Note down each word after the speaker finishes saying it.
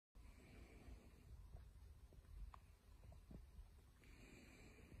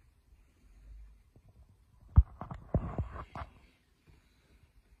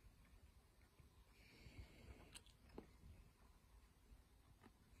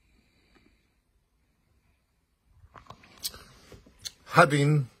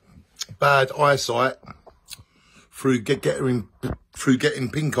having bad eyesight through getting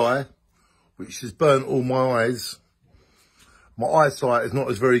pink eye, which has burnt all my eyes. My eyesight is not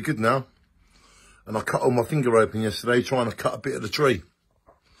as very good now, and I cut all my finger open yesterday trying to cut a bit of the tree.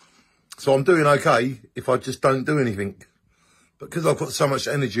 So I'm doing okay if I just don't do anything. But because I've got so much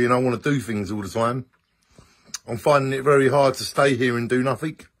energy and I want to do things all the time, I'm finding it very hard to stay here and do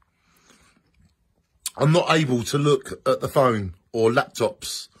nothing. I'm not able to look at the phone or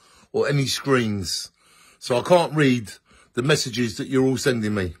laptops or any screens. So I can't read the messages that you're all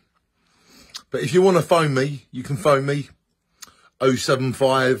sending me. But if you want to phone me, you can phone me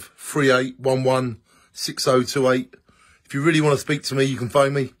 075 3811 6028. If you really want to speak to me, you can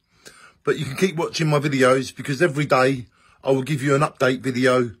phone me. But you can keep watching my videos because every day I will give you an update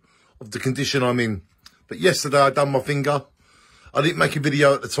video of the condition I'm in. But yesterday I done my finger. I didn't make a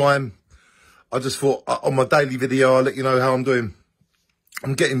video at the time. I just thought on my daily video I'll let you know how I'm doing.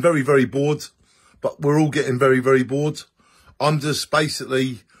 I'm getting very, very bored. But we're all getting very, very bored. I'm just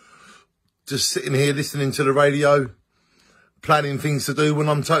basically just sitting here listening to the radio, planning things to do when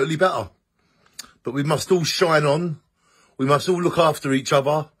I'm totally better. But we must all shine on. We must all look after each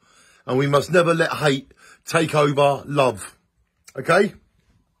other. And we must never let hate take over love. Okay?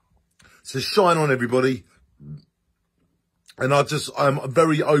 So shine on, everybody. And I'm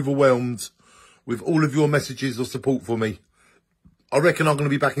very overwhelmed with all of your messages of support for me. I reckon I'm going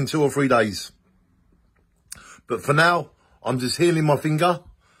to be back in 2 or 3 days. But for now, I'm just healing my finger.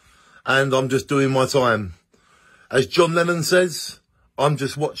 And I'm just doing my time. As John Lennon says, I'm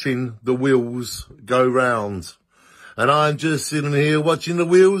just watching the wheels go round. And I'm just sitting here watching the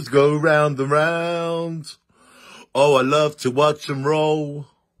wheels go round and round. Oh, I love to watch them roll.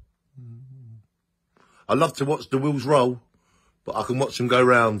 I love to watch the wheels roll, but I can watch them go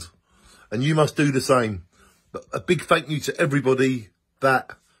round. And you must do the same. But a big thank you to everybody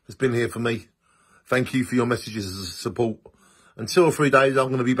that has been here for me. Thank you for your messages of support. In 2 or 3 days, I'm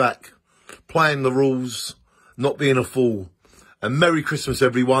going to be back playing the rules, not being a fool. And Merry Christmas,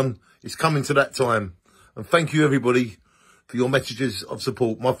 everyone. It's coming to that time. And thank you, everybody, for your messages of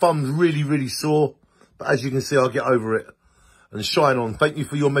support. My thumb's really, really sore. But as you can see, I'll get over it. And shine on. Thank you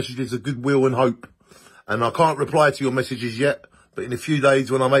for your messages of goodwill and hope. And I can't reply to your messages yet. But in a few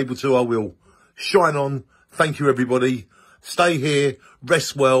days, when I'm able to, I will. Shine on. Thank you, everybody. Stay here.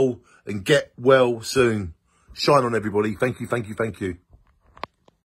 Rest well. And get well soon. Shine on, everybody. Thank you, thank you, thank you.